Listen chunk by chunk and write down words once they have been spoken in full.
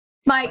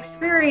My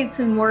experience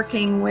in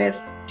working with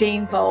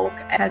Dean Volk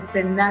has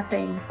been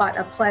nothing but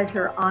a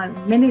pleasure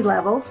on many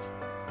levels,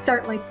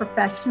 certainly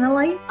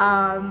professionally.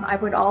 I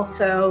would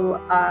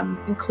also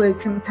include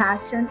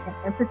compassion and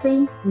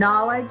empathy,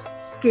 knowledge,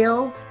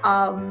 skills,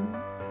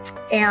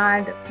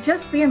 and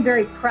just being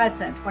very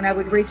present when I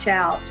would reach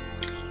out.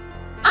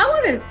 I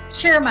want to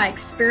share my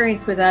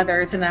experience with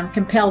others, and I'm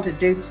compelled to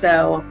do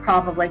so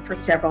probably for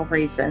several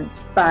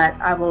reasons, but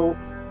I will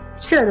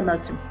share the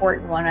most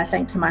important one, I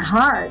think, to my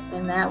heart,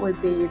 and that would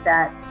be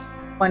that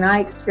when I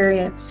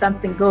experience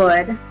something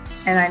good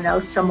and I know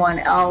someone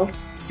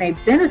else may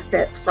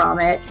benefit from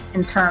it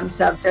in terms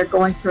of they're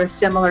going through a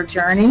similar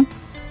journey,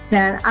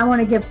 then I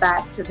want to give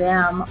back to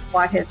them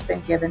what has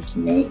been given to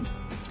me.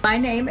 My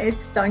name is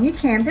Sonia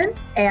Camden,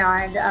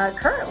 and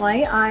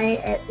currently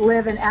I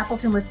live in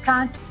Appleton,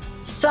 Wisconsin.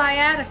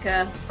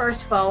 Sciatica,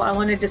 first of all, I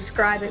want to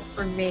describe it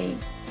for me.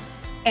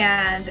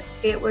 And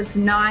it was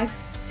knife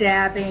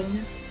stabbing,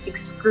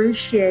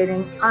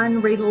 excruciating,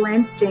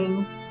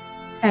 unrelenting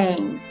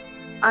pain,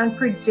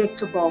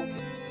 unpredictable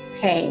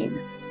pain.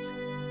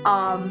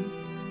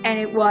 And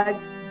it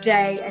was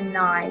day and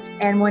night.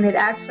 And when it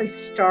actually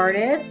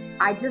started,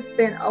 I just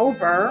bent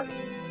over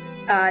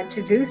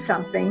to do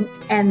something,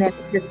 and then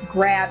it just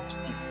grabbed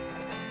me.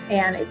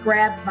 And it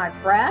grabbed my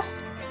breath.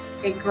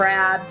 It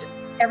grabbed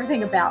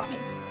everything about me,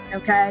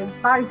 okay?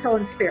 Body, soul,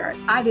 and spirit.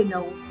 I didn't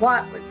know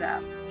what was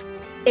up.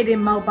 It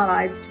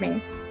immobilized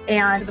me,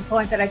 and to the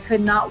point that I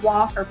could not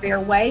walk or bear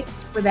weight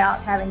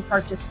without having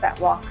purchased that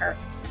walker.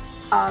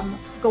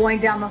 Going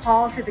down the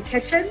hall to the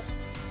kitchen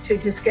to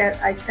just get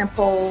a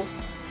simple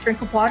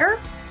drink of water,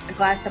 a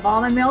glass of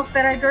almond milk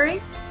that I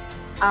drink,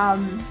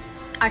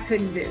 I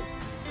couldn't do.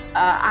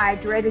 I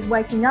dreaded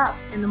waking up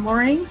in the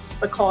mornings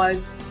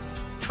because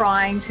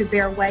trying to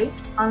bear weight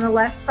on the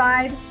left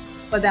side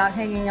without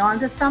hanging on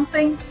to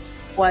something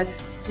was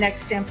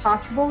next to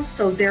impossible,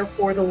 so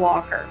therefore the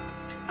walker.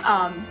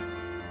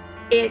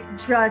 It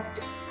just,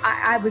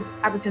 I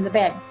was in the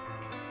bed,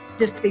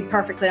 just to be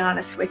perfectly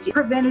honest with you. It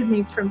prevented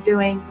me from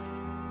doing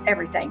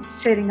everything.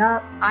 Sitting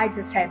up, I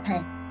just had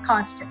pain,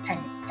 constant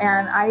pain.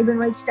 And I even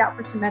reached out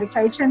for some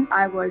medication.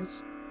 I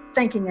was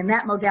thinking in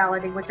that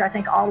modality, which I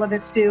think all of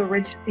us do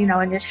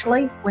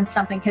initially when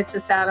something hits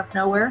us out of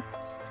nowhere.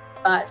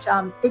 But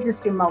it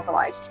just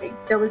immobilized me.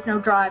 There was no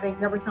driving.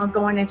 There was no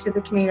going into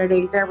the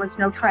community. There was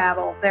no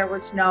travel. There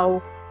was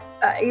no,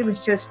 it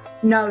was just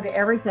no to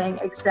everything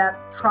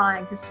except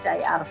trying to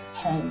stay out of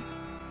pain.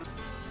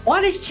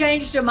 What has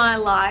changed in my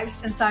life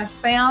since I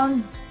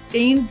found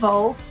Dean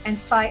Volk and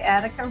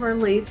sciatica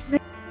relieved me?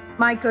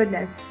 My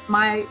goodness,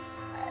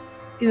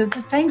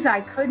 the things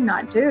I could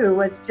not do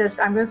was just,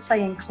 I'm going to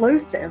say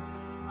inclusive.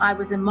 I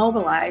was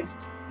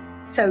immobilized.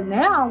 So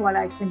now what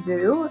I can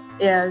do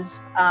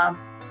is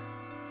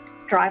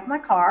drive my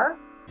car.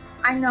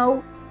 I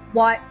know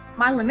what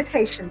my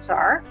limitations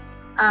are.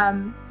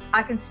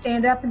 I can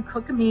stand up and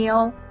cook a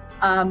meal,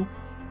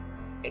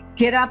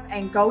 get up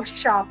and go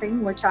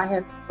shopping, which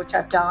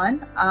I've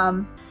done.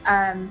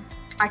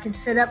 I can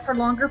sit up for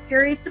longer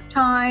periods of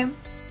time.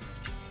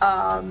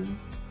 I'm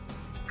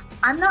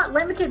not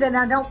limited, and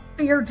I don't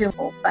fear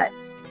doing, but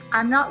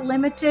I'm not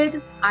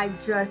limited. I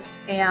just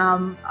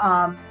am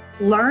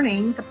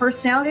learning the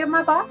personality of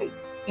my body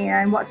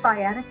and what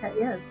sciatica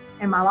is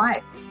in my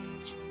life.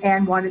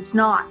 And what it's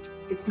not.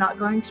 It's not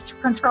going to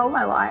control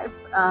my life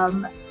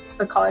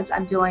because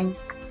I'm doing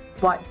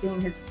what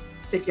Dean has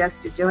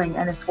suggested doing,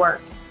 and it's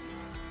worked.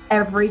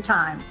 Every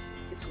time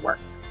it's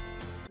worked.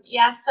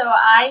 Yeah, so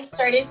I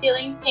started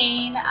feeling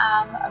pain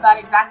about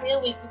exactly a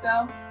week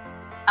ago.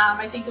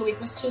 I think a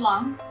week was too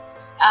long.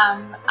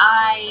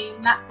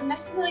 I'm not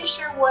necessarily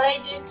sure what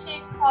I did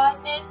to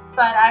cause it,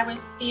 but I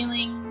was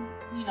feeling,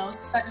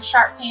 like a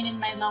sharp pain in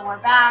my lower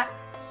back.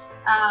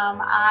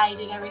 I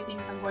did everything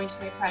from going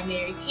to my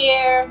primary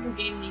care, who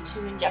gave me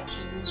 2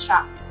 injection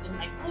shots in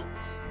my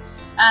glutes.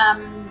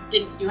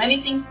 Didn't do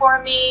anything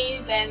for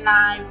me. Then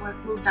I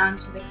moved on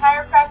to the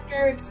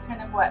chiropractor, just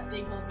kind of what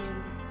they will do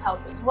to help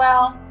as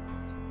well.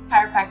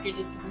 Chiropractor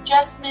did some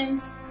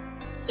adjustments,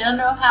 still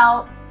no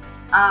help.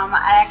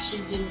 I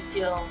actually didn't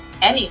feel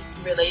any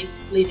relief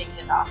leaving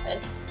his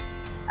office.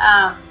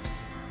 And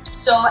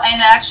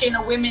actually in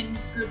a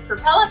women's group for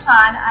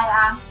Peloton, I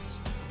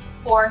asked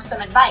for some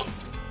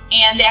advice.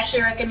 And they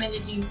actually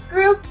recommended Dean's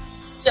group,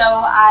 so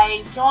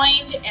I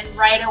joined and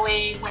right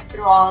away went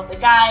through all of the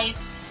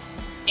guides,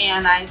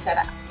 and I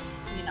said,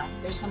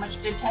 there's so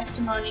much good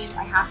testimonies,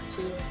 I have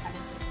to kind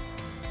of just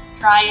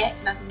try it,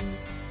 nothing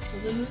to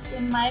lose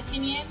in my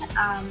opinion.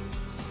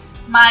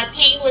 My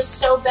pain was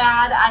so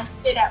bad, I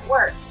sit at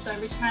work, so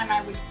every time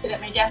I would sit at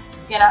my desk,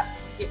 get up,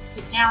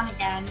 sit down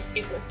again,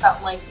 it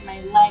felt like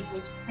my leg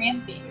was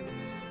cramping.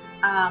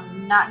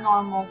 Not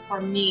normal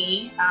for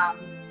me.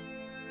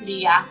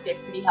 Pretty active,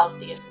 pretty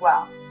healthy as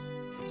well.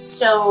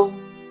 So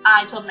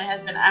I told my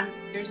husband,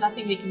 there's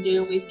nothing we can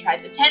do. We've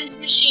tried the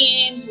TENS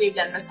machines, we've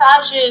done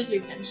massages,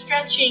 we've done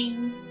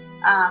stretching.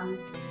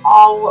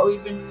 All what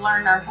we've been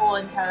learned our whole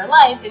entire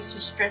life is to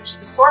stretch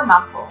the sore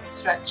muscles,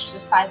 stretch the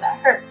side that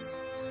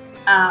hurts.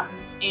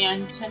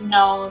 and to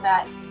know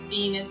that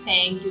Dean is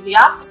saying do the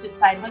opposite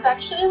side was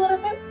actually a little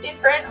bit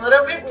different, a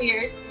little bit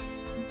weird,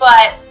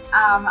 but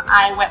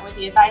I went with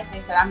the advice.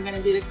 I said, I'm going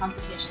to do the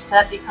consultation.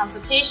 Set up the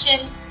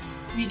consultation.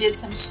 We did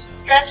some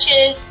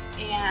stretches,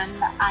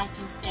 and I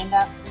can stand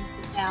up and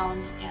sit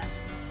down, and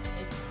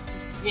it's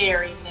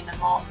very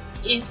minimal,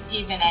 if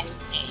even any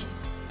pain.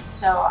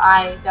 So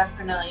I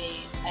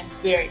definitely am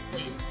very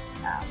pleased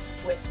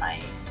with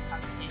my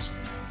consultation.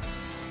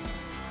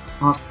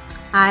 Awesome.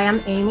 Hi,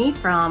 I'm Amy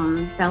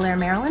from Bel Air,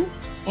 Maryland,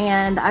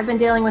 and I've been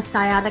dealing with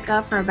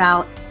sciatica for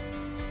about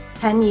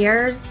 10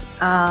 years.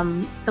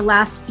 The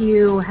last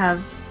few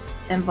have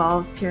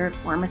involved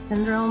piriformis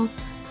syndrome,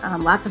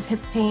 lots of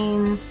hip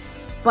pain,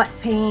 butt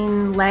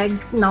pain,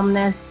 leg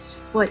numbness,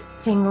 foot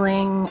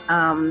tingling.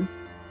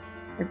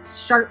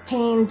 It's sharp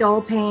pain,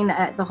 dull pain,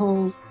 at the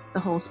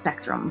whole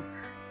spectrum.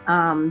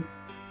 To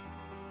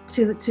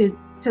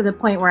the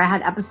point where I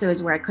had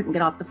episodes where I couldn't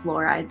get off the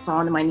floor. I'd fall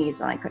onto my knees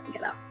and I couldn't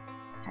get up.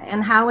 Okay.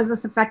 And how is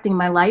this affecting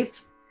my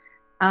life?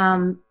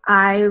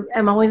 I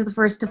am always the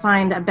first to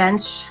find a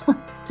bench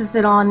to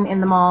sit on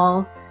in the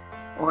mall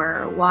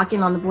or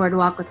walking on the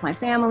boardwalk with my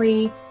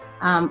family.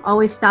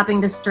 Always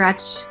stopping to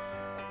stretch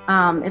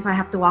if I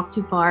have to walk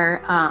too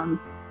far.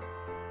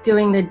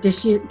 Doing the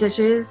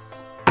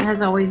dishes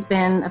has always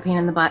been a pain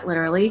in the butt,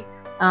 literally.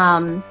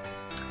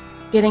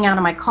 Getting out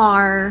of my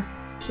car,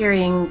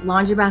 carrying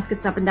laundry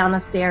baskets up and down the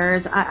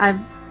stairs.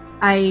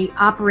 I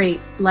operate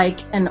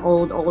like an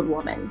old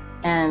woman.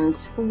 And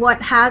what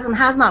has and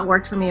has not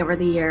worked for me over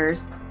the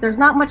years, there's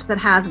not much that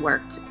has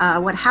worked.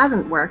 What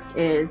hasn't worked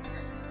is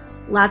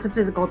lots of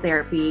physical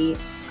therapy,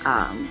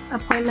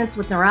 appointments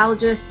with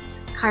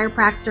neurologists,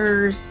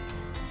 chiropractors,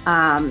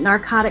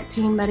 narcotic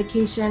pain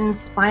medications,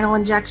 spinal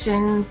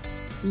injections,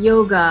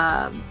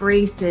 yoga,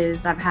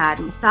 braces. I've had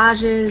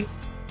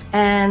massages,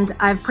 and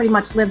I've pretty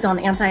much lived on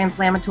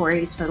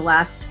anti-inflammatories for the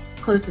last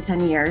close to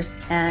 10 years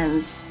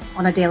and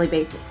on a daily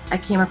basis. I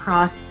came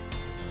across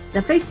the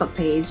Facebook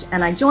page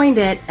and I joined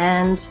it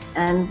and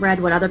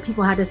read what other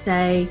people had to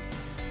say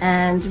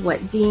and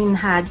what Dean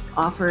had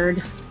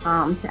offered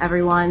to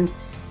everyone,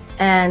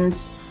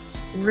 and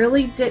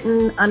really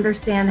didn't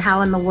understand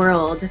how in the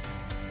world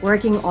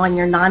working on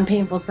your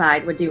non-painful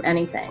side would do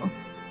anything.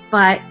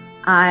 But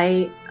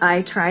I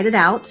tried it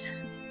out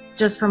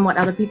just from what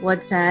other people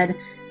had said.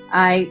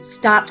 I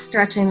stopped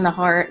stretching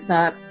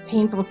the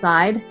painful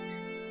side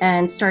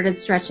and started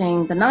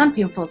stretching the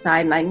non-painful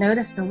side, and I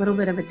noticed a little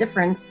bit of a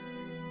difference.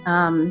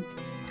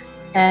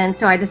 And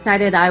so I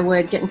decided I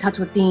would get in touch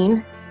with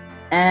Dean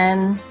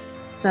and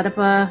set up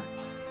a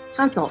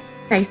consult.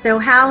 Okay, so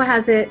how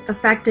has it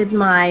affected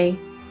my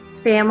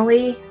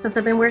family since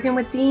I've been working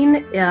with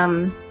Dean?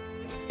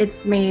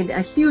 It's made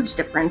a huge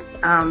difference.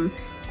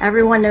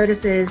 Everyone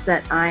notices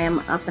that I am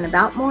up and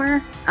about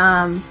more.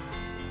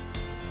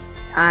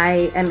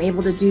 I am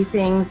able to do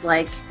things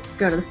like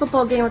go to the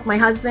football game with my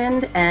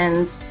husband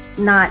and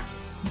not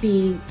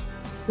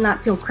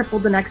feel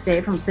crippled the next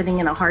day from sitting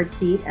in a hard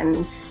seat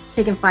and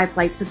taking 5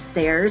 flights of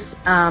stairs.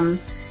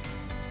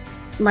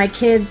 My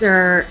kids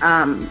are,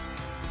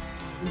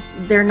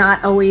 they're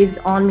not always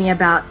on me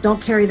about,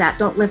 don't carry that,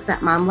 don't lift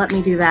that, Mom, let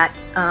me do that,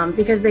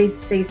 because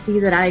they see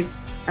that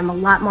I'm a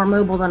lot more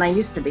mobile than I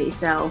used to be.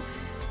 So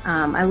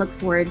I look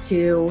forward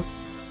to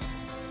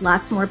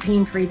lots more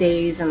pain-free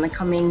days in the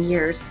coming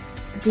years.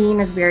 Dean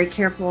is very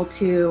careful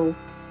to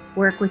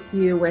work with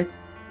you with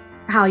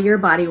how your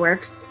body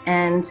works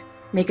and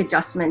make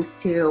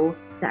adjustments to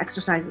the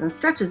exercises and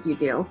stretches you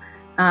do.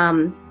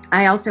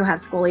 I also have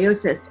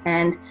scoliosis,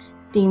 and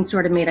Dean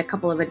sort of made a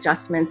couple of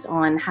adjustments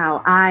on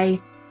how I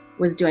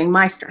was doing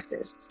my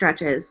stretches.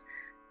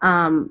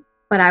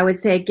 But I would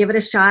say give it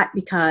a shot,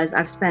 because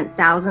I've spent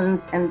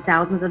thousands and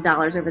thousands of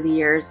dollars over the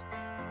years,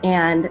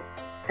 and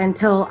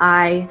until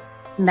I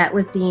met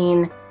with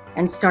Dean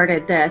and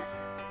started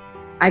this,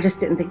 I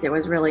just didn't think there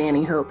was really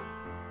any hope.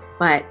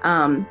 But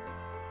I'm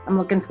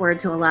looking forward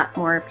to a lot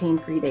more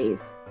pain-free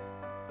days.